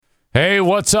Hey,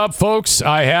 what's up, folks?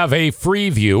 I have a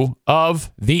Freeview of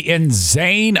the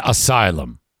InZane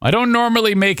Asylum. I don't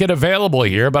normally make it available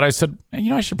here, but I said,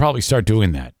 I should probably start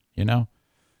doing that, And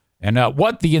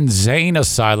what the InZane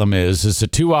Asylum is a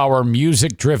 2-hour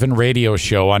music-driven radio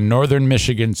show on Northern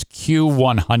Michigan's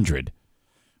Q100,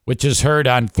 which is heard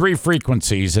on 3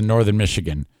 frequencies in Northern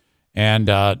Michigan. And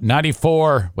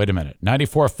 94.5,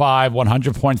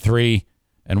 100.3,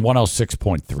 and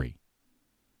 106.3.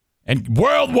 And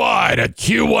worldwide at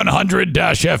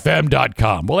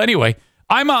q100-fm.com. Well, anyway,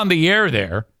 I'm on the air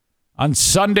there on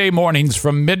Sunday mornings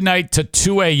from midnight to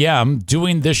 2 a.m.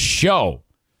 doing this show.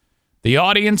 The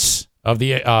audience of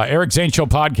the Eric Zane Show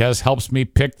podcast helps me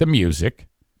pick the music.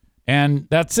 And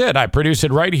that's it. I produce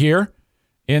it right here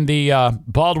in the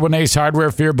Baldwin Ace Hardware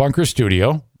Fear Bunker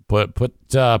studio.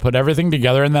 Put everything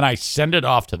together, and then I send it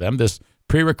off to them, this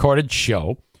pre-recorded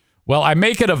show. Well, I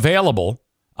make it available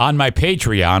on my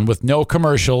Patreon with no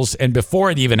commercials and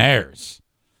before it even airs.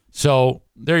 So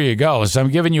there you go. So I'm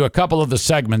giving you a couple of the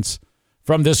segments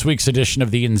from this week's edition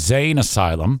of the InZane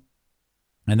Asylum.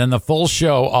 And then the full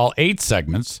show, all 8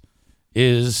 segments,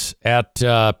 is at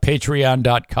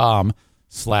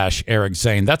patreon.com/Eric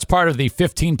Zane. That's part of the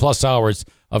 15 plus hours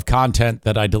of content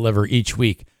that I deliver each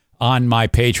week on my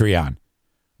Patreon,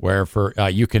 where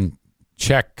you can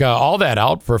check all that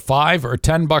out for $5 or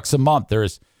 $10 a month.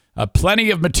 There's plenty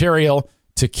of material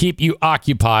to keep you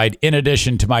occupied in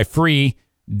addition to my free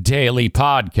daily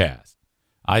podcast.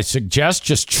 I suggest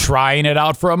just trying it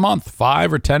out for a month,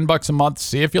 $5 or $10 a month.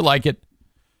 See if you like it.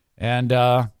 And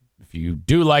if you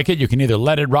do like it, you can either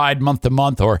let it ride month to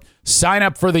month or sign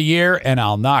up for the year, and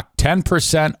I'll knock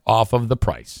 10% off of the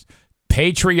price.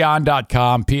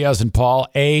 Patreon.com, P as in Paul,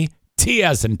 A, T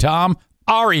as in Tom,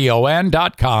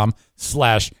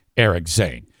 REON.com/Eric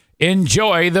Zane.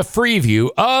 Enjoy the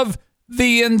Freeview of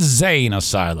the InZane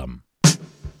Asylum.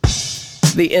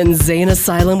 The InZane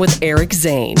Asylum with Eric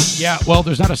Zane. Yeah, well,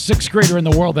 there's not a 6th grader in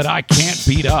the world that I can't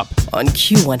beat up. On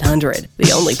Q100,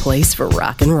 the only place for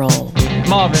rock and roll.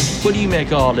 Marvin, what do you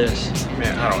make of all this?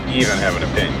 Man, I don't even have an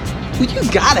opinion. Well, you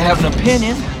gotta have an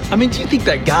opinion. I mean, do you think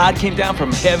that God came down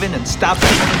from heaven and stopped us?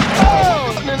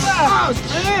 Oh, man.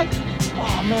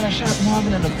 Oh, man, I shot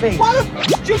Marvin in the face. Why the f***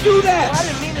 did you do that? I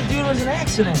didn't mean to do it. It was an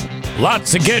accident.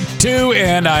 Lots to get to,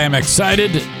 and I am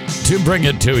excited to bring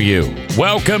it to you.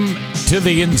 Welcome to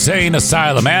the InZane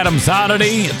Asylum. Adam's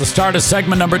Oddity. At the start of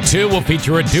segment number 2, will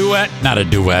feature a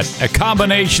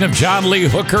combination of John Lee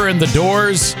Hooker and the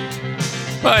Doors.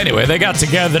 Well, anyway, they got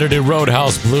together to do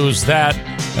Roadhouse Blues, that,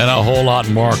 and a whole lot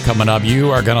more coming up. You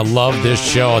are going to love this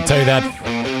show. I'll tell you that.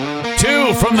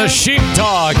 2 from the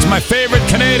Sheepdogs, my favorite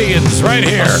Canadians, right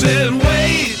here. I said,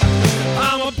 wait,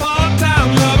 I'm a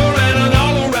part-time lover and an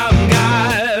all-around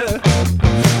guy.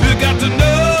 You got to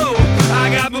know, I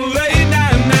got the late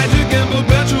night magic and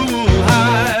perpetual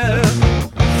high.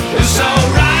 It's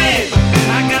alright,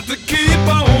 I got to keep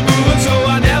on moving so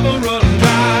I never run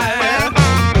dry.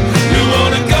 You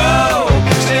wanna go?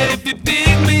 Said if you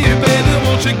dig me, baby,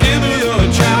 won't you give me a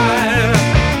try?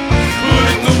 Well,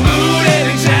 if the mood ain't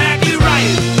exactly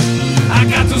right, I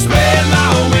got to spread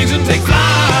my wings and take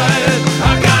flight.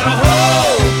 I got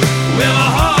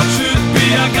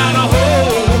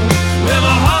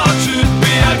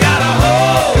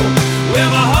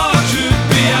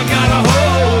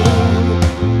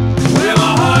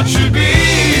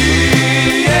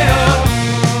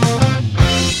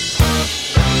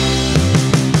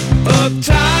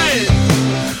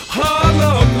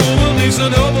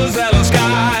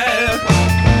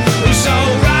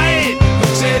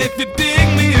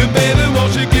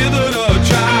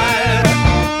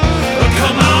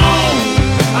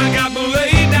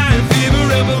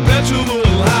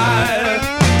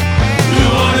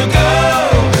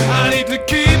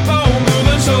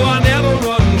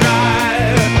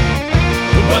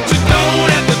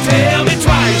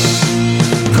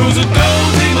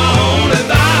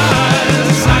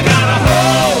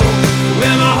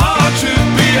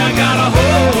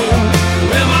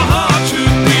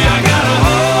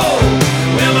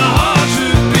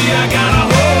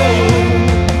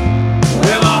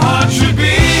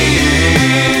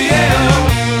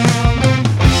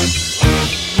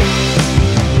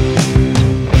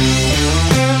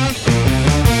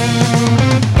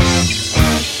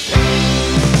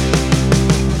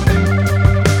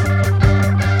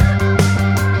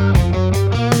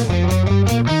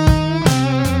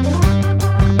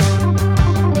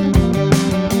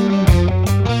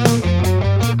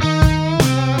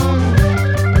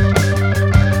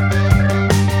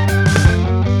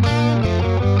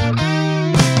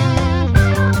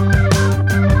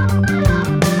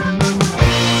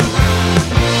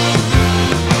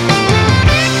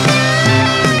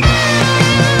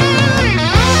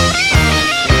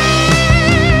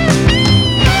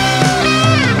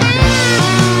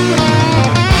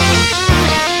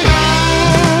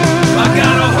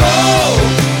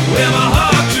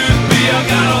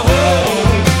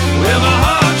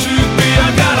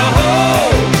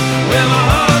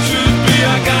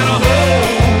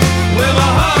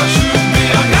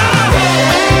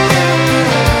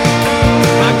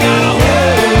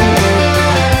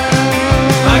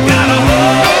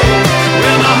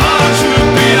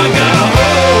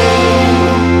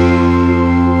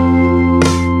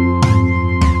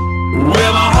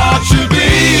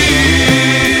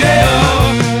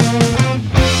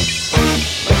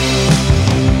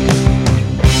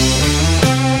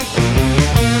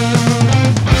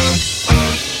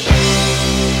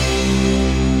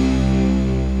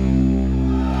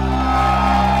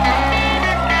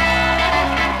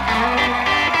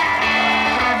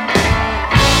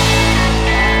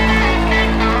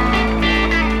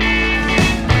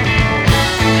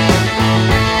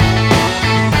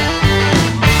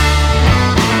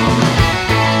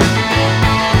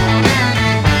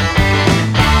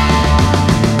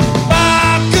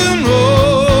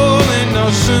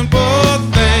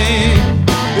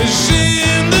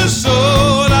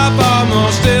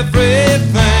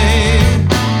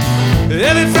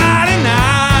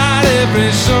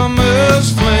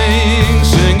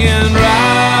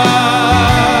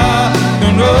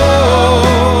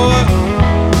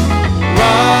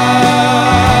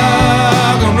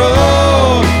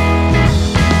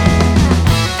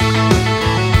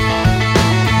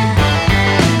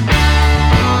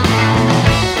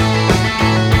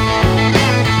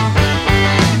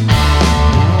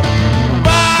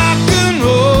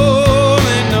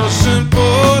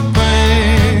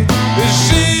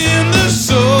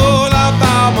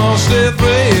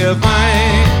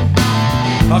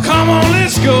Oh, come on,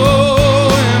 let's go,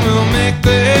 and we'll make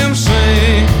them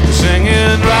sing,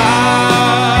 singing rock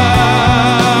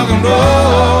and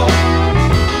roll,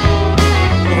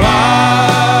 rock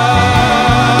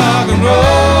and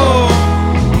roll,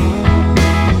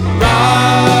 rock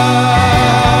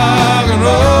and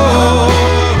roll,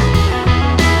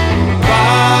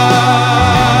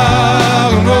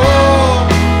 rock and roll.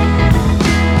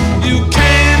 You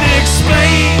can't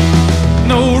explain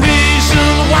no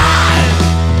reason why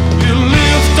you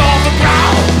lift off the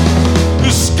ground.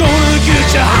 It's gonna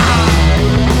get you high.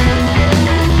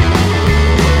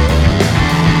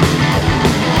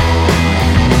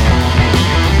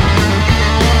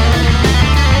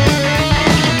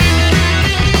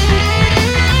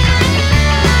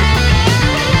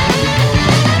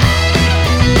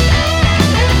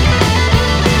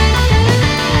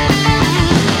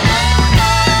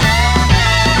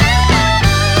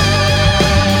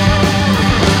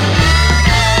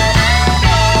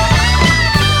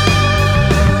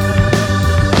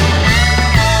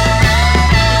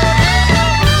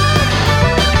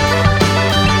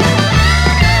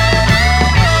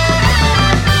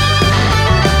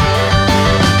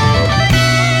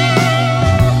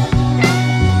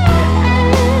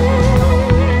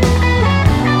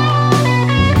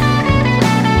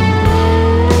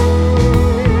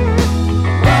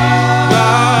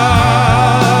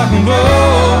 Rock and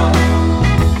roll,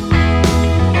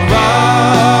 rock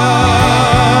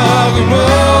and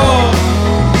roll,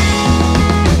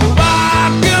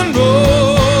 rock and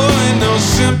roll ain't no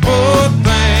simple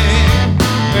thing.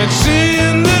 It's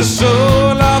in the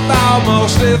soul of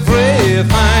almost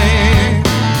everything.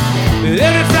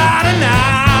 Every Friday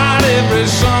night, every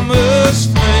summer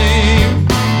spring.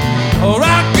 Oh,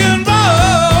 rock and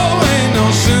roll ain't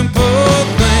no simple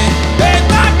thing. Hey,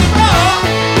 rock and roll.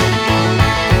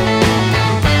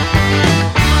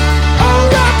 Oh,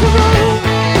 rock and roll.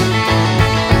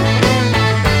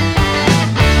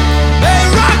 Hey,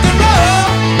 rock and roll.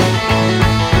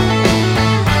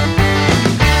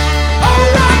 Oh,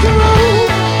 rock and roll.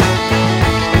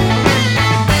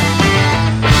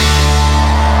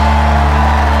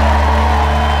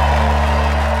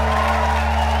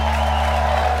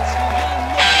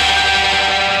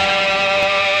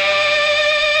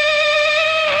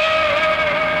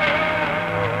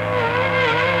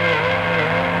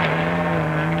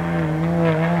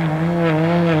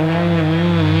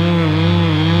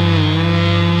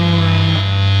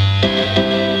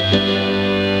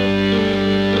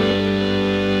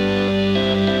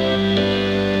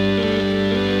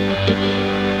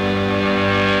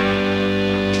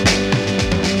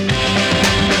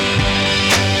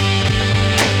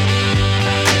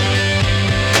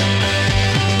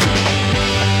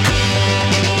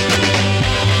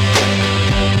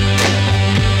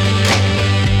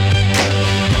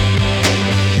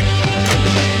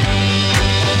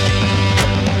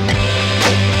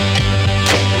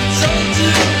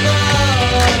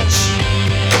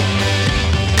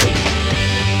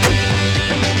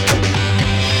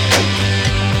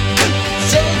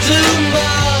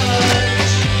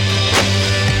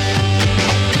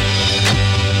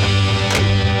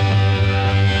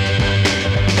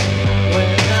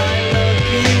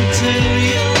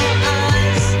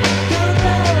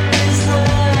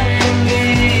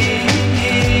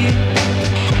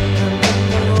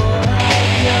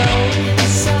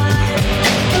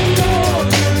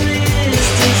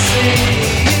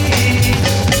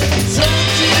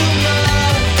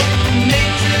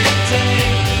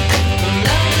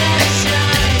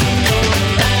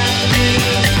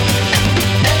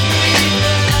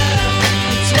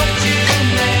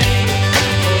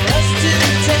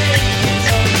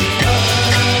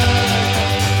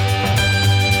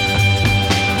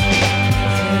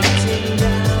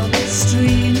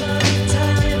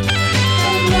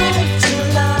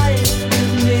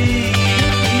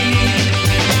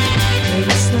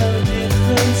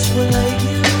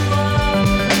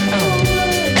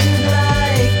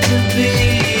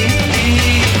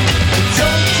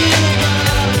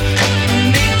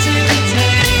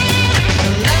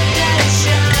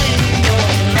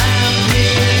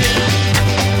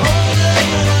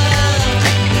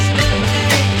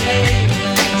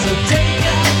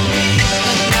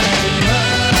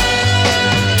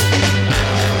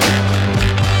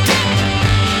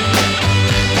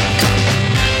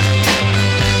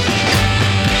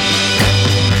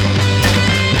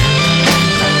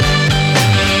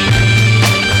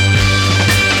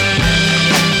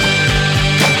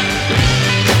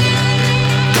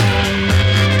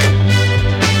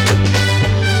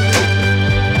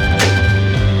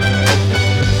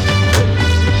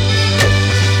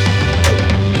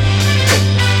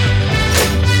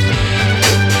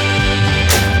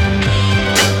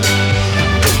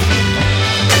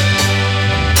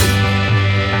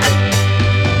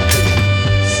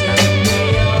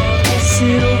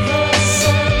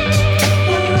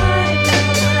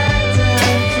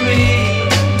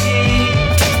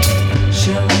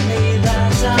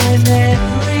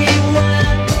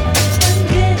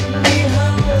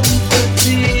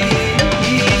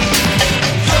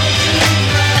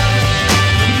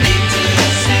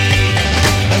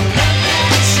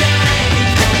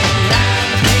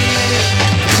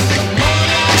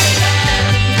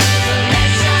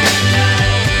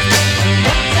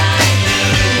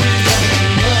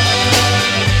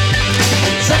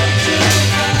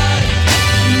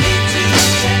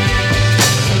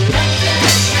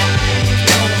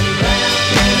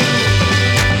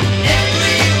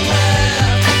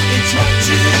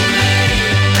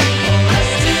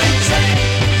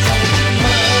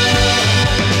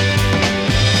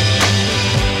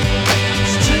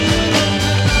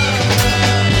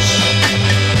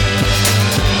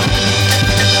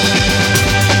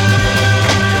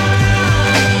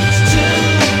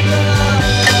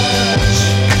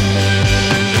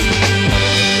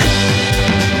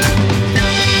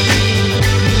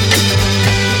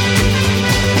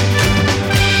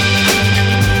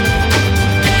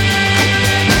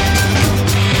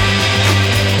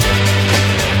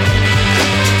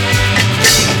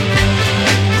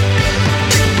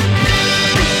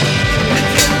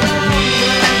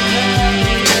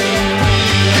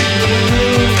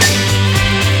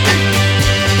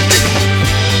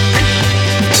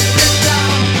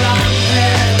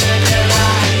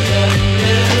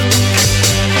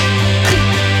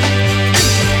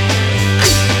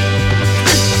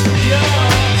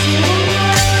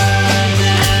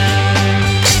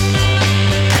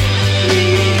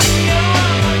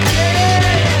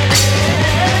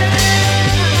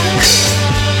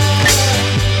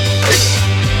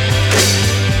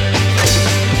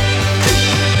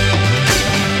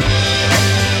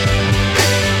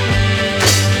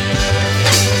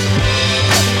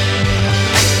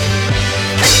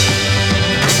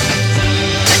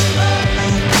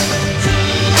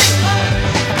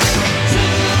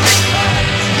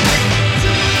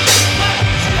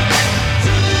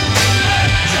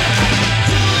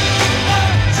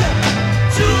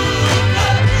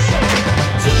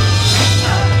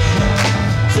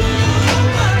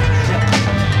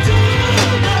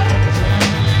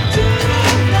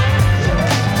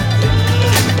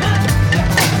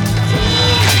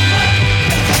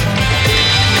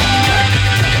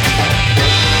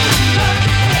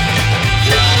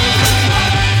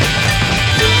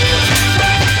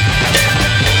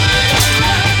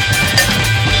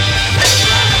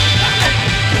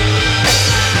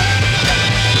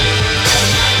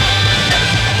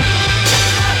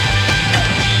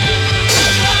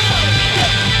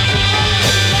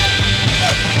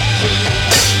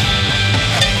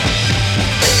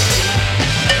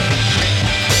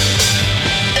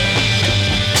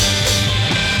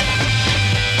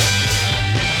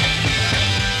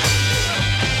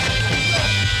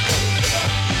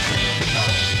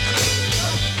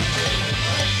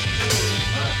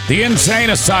 The InZane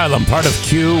Asylum, part of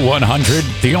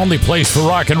Q100, the only place for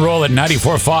rock and roll at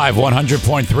 94.5,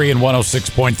 100.3, and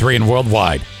 106.3 and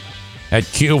worldwide at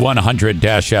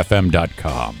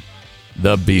Q100-FM.com.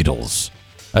 The Beatles.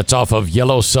 That's off of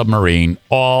Yellow Submarine.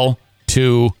 All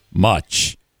Too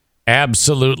Much.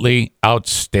 Absolutely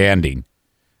outstanding.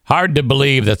 Hard to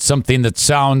believe that something that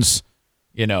sounds,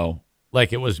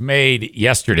 like it was made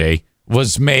yesterday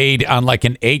was made on like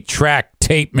an 8-track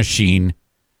tape machine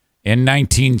in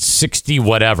 1960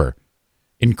 whatever.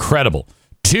 Incredible.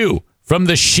 2 from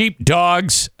the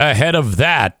Sheepdogs ahead of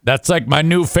that. That's like my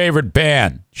new favorite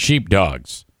band,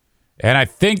 Sheepdogs. And I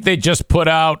think they just put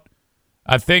out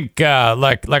like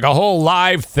a whole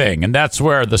live thing, and that's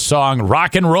where the song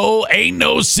Rock and Roll Ain't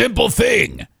No Simple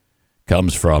Thing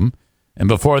comes from. And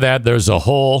before that, there's a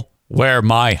hole where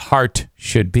my heart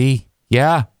should be.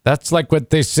 Yeah, that's like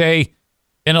what they say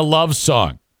in a love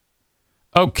song.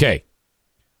 Okay.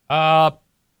 I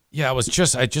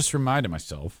just reminded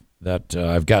myself that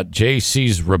I've got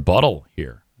JC's rebuttal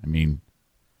here. I mean,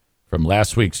 from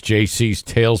last week's JC's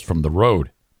Tales from the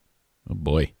Road. Oh,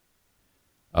 boy.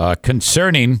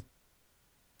 Concerning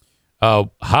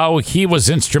how he was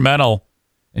instrumental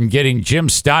in getting Jim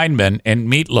Steinman and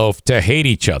Meatloaf to hate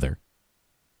each other.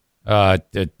 A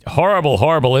horrible,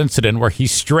 horrible incident where he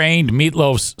strained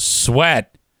Meatloaf's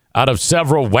sweat out of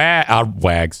several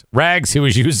rags he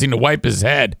was using to wipe his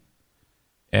head,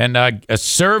 and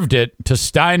served it to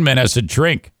Steinman as a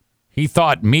drink. He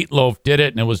thought Meatloaf did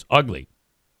it, and it was ugly.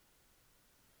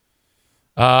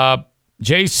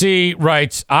 JC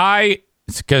writes,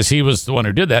 because he was the one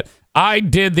who did that, I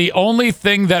did the only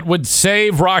thing that would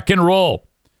save rock and roll.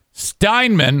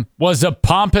 Steinman was a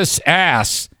pompous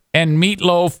ass, and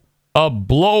Meatloaf a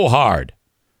blowhard.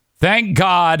 Thank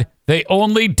God they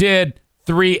only did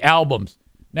 3 albums.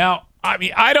 Now, I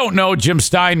mean, I don't know Jim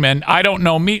Steinman. I don't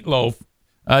know Meatloaf.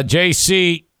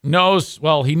 JC knows,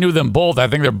 well, he knew them both. I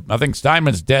think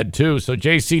Steinman's dead too. So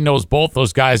JC knows both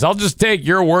those guys. I'll just take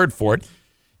your word for it.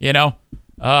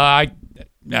 I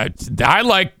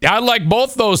like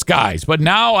both those guys, but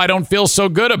now I don't feel so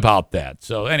good about that.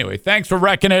 So anyway, thanks for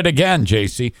wrecking it again,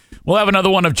 JC. We'll have another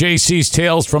one of JC's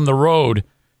Tales from the Road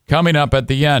coming up at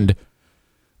the end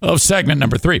of segment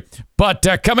number 3. But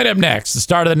coming up next, the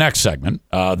start of the next segment,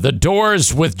 The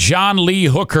Doors with John Lee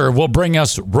Hooker will bring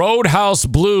us Roadhouse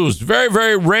Blues. Very,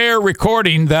 very rare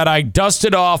recording that I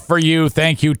dusted off for you.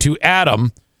 Thank you to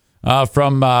Adam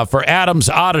for Adam's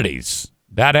Oddities.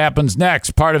 That happens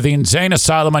next, part of the InZane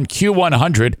Asylum on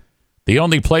Q100, the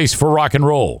only place for rock and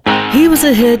roll. He was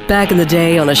a hit back in the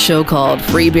day on a show called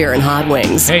Free Beer and Hot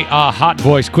Wings. Hey, hot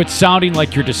voice, quit sounding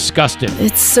like you're disgusted.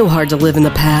 It's so hard to live in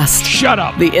the past. Shut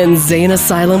up. The InZane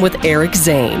Asylum with Eric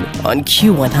Zane on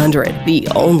Q100, the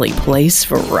only place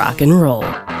for rock and roll.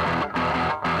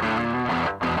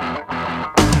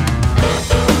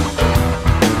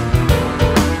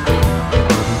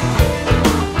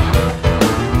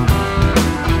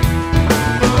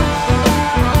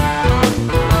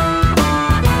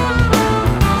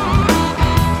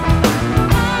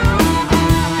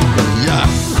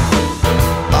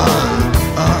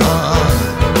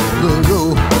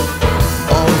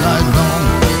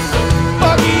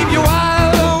 Keep your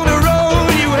eye on the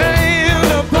road, you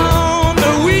hand upon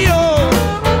the wheel.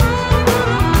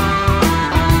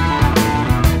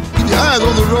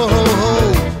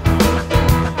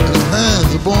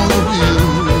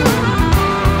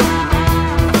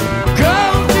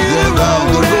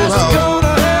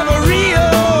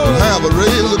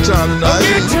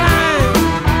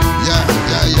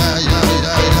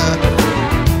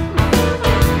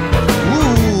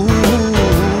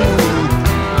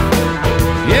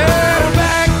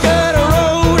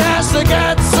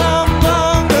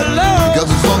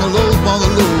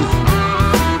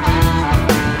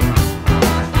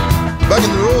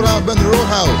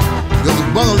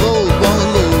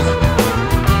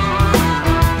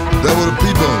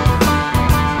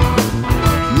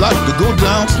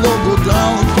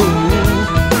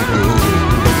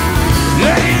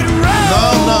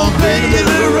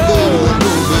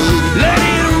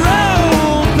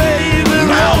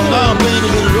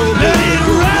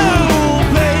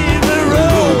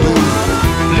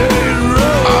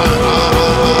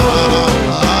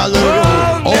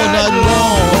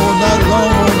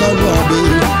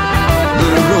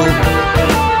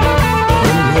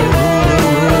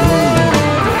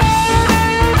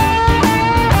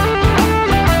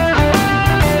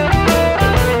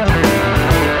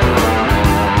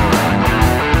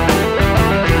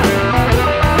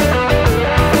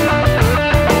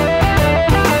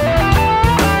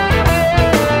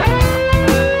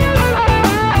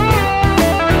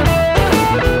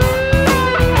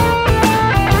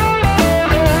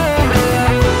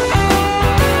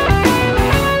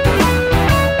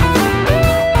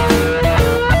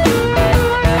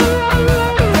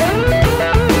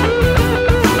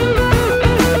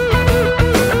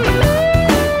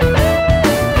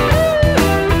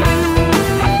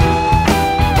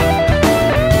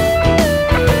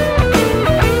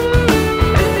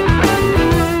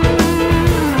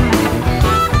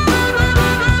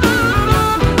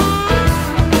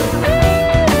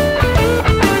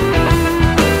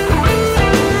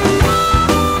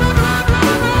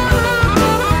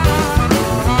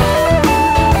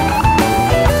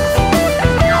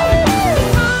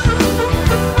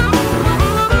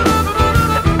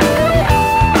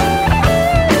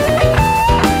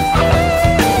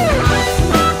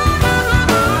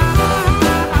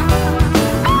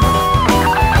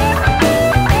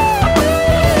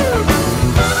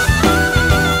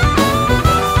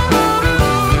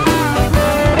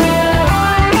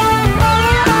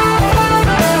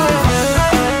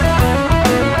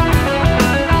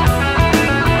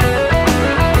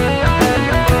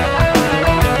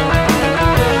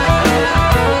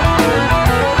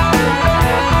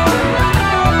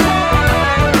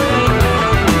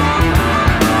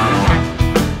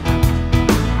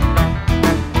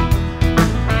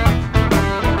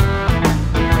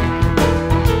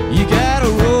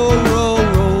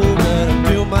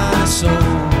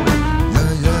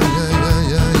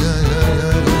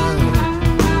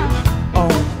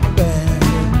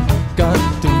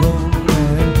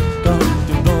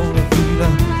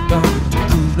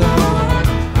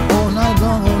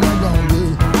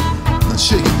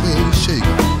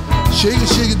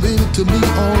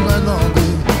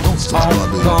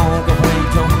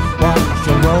 don't watch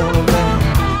your roll away.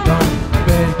 Don't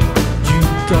bet you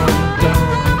don't.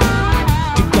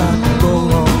 You got to go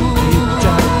on, you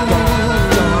got to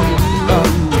go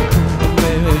on.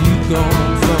 Baby, you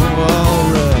gon' flow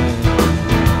alright.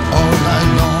 All night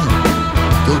long,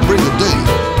 till break of day.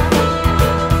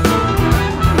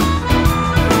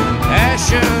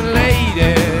 Ashen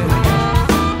lady,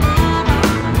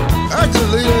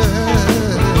 Actually,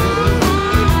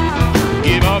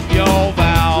 give up your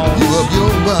vows. give up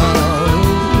your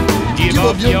vows. Give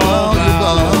up your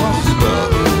vows. Your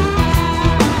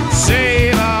vows.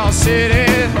 Save our city.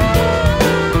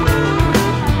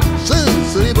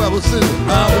 City, Bible City,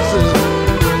 Bible City.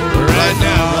 Right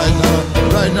now.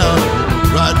 Right now,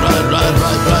 right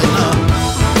now, right now.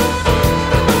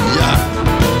 Yeah.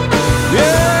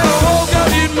 Yeah, I woke up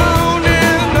this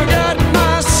morning, I got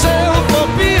myself a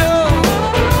beer.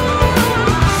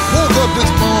 Woke up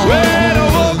this morning. When I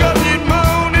woke up this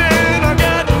morning, I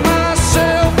got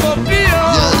myself a beer.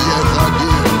 Yes,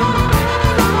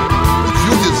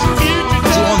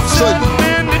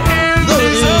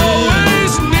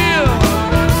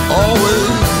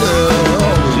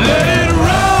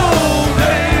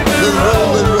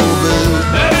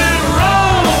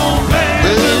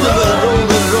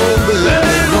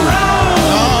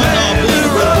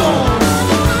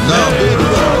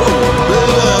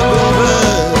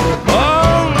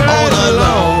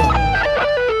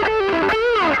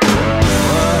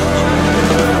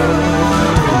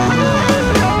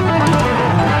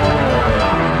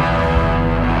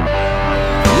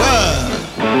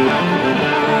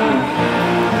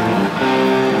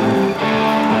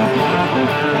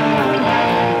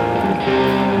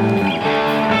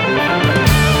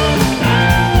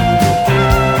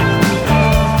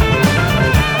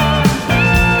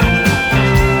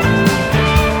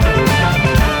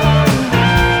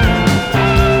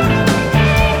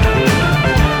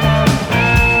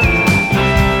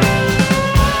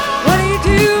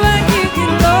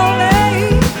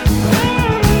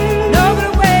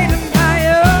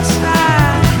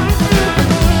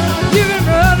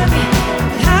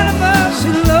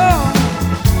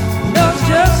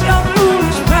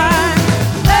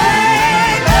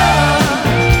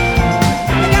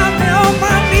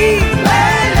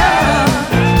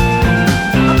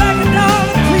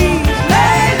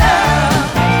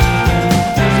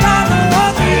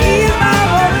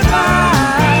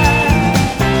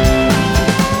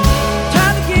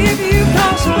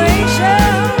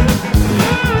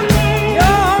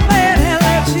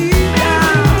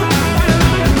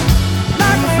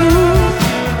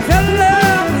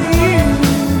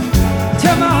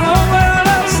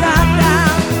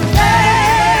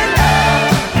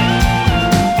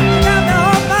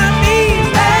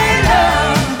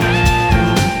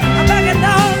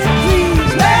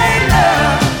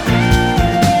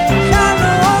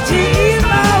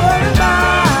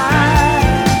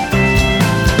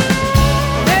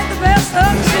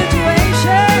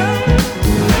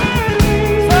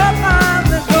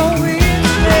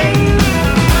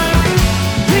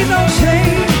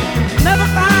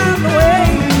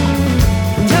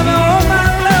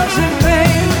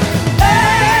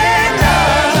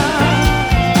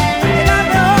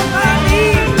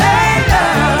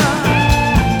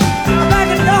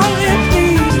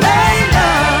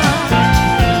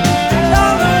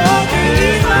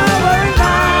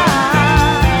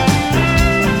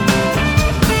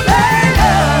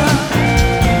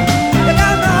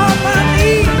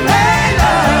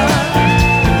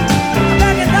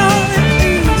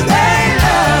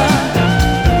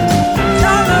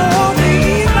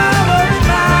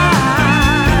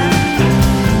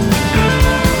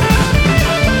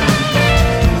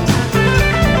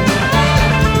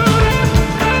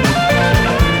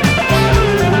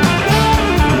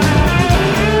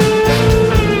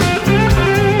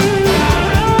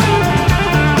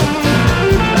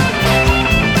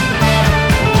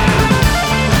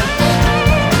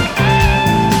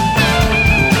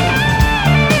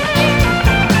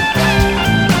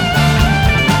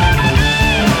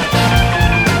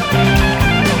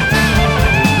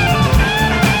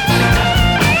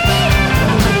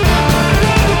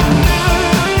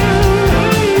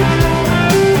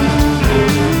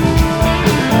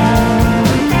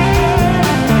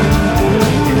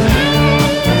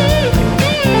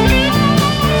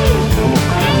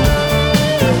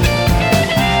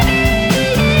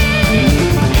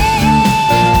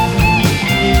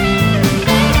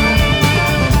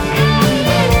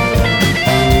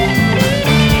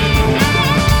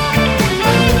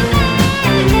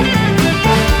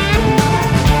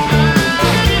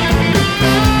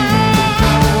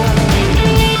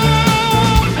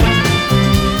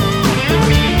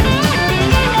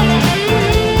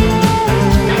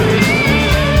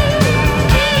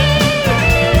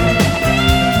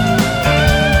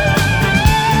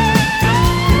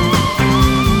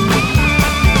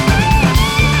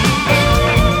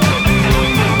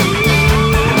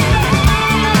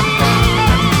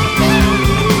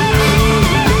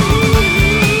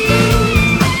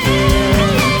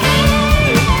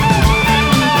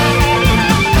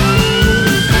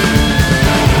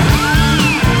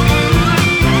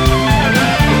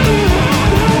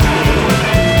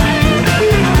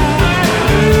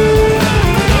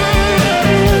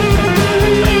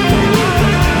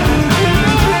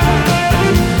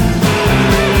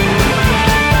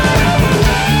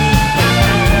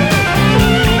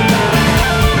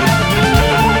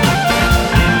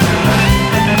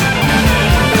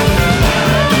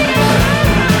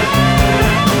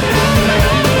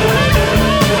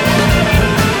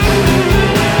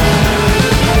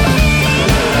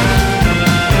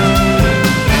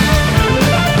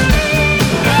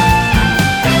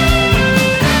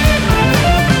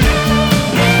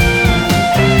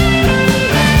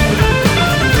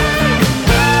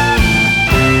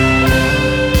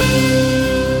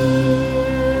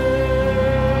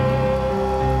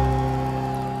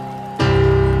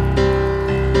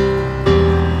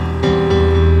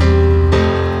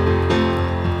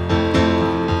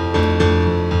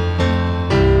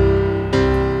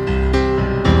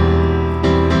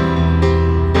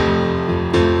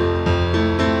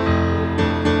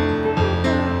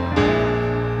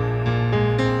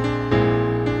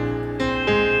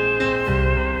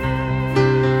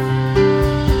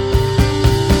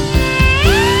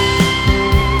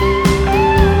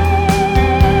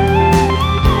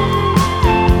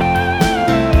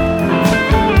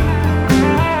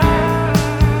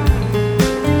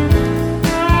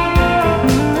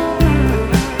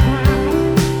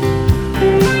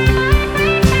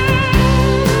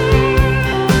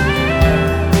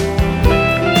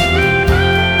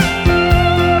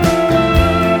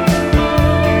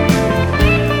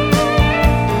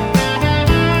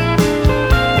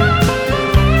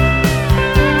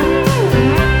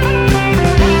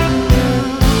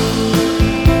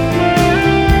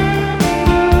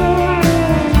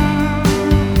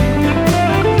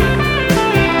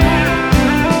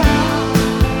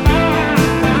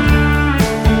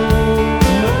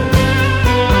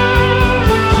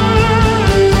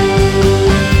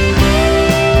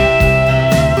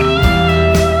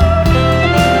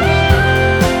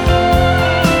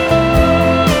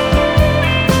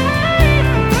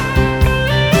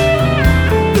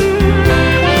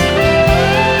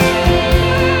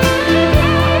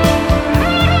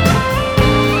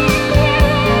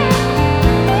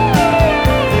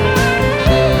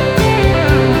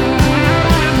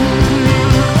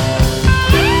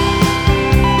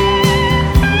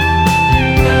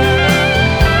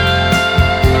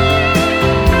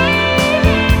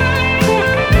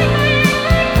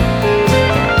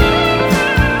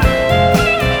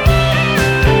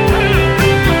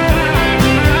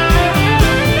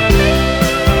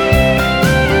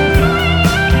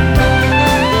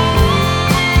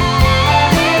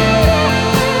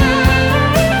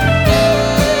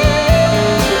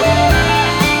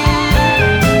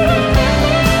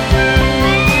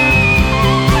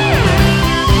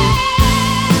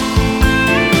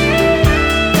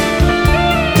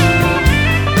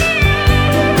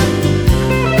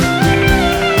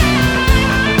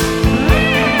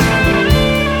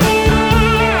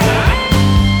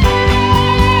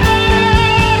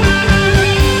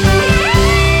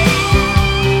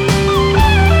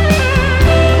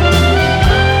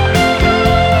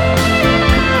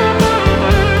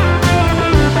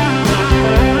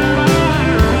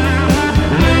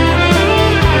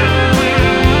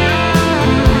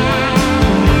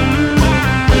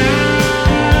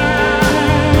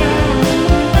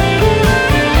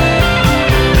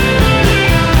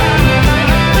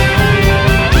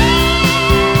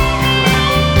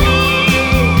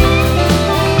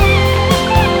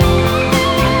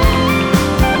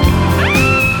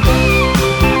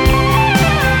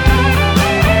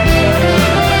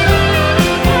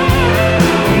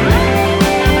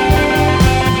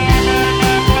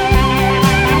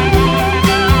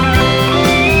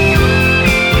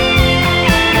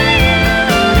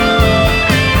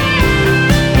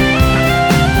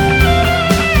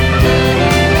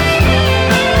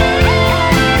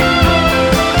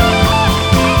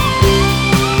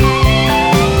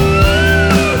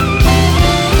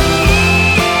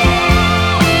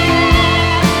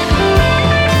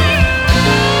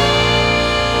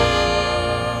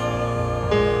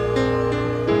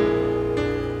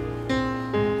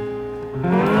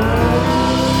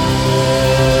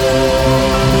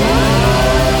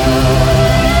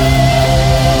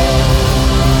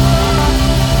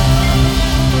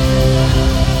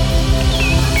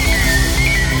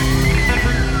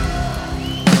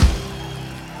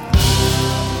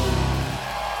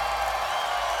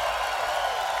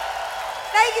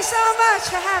 you so much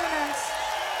for having us.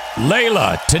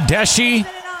 Layla Tedeschi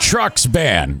Trucks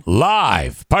Band,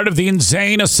 live. Part of the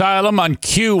InZane Asylum on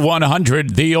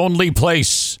Q100, the only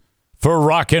place for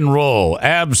rock and roll.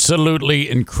 Absolutely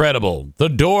incredible. The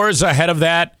Doors ahead of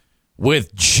that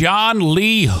with John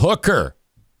Lee Hooker.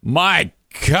 My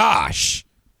gosh.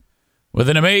 With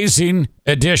an amazing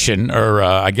edition, or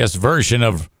I guess version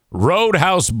of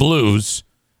Roadhouse Blues,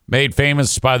 made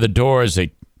famous by the Doors.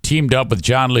 They teamed up with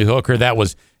John Lee Hooker. That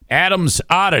was Adam's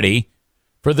Oddity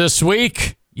for this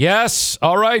week. Yes.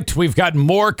 All right. We've got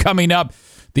more coming up.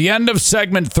 The end of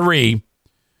segment 3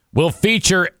 will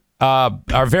feature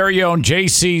our very own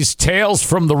JC's Tales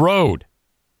from the Road.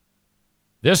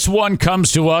 This one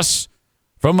comes to us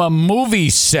from a movie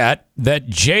set that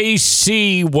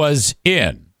JC was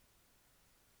in.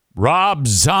 Rob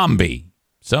Zombie.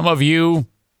 Some of you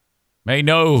may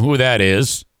know who that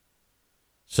is.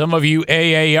 Some of you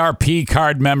AARP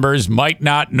card members might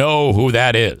not know who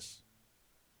that is.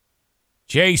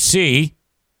 JC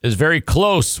is very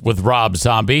close with Rob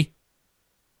Zombie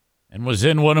and was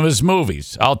in one of his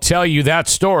movies. I'll tell you that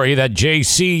story that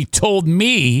JC told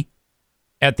me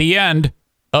at the end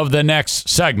of the next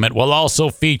segment. We'll also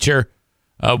feature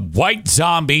White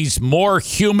Zombies, More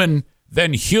Human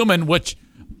Than Human, which,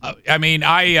 I'm going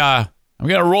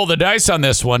to roll the dice on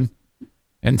this one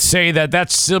and say that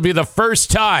that's still be the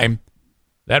first time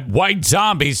that White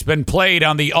Zombie's been played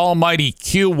on the almighty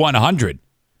Q100.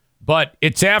 But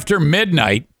it's after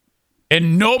midnight,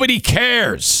 and nobody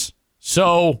cares.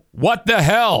 So what the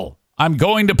hell? I'm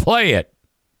going to play it.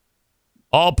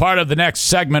 All part of the next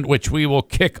segment, which we will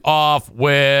kick off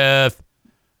with,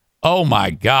 oh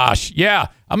my gosh. Yeah,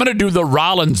 I'm going to do the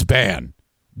Rollins Band.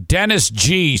 Dennis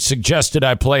G suggested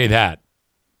I play that.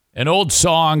 An old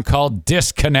song called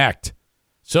Disconnect.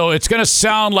 So it's going to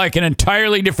sound like an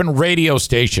entirely different radio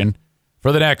station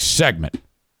for the next segment.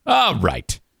 All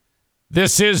right.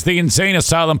 This is the InZane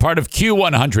Asylum, part of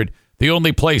Q100, the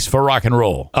only place for rock and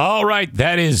roll. All right,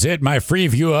 that is it. My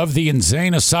Freeview of the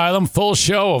InZane Asylum. Full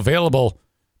show available.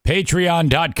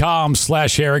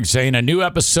 Patreon.com/Eric Zane. A new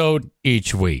episode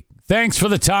each week. Thanks for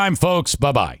the time, folks.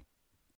 Bye-bye.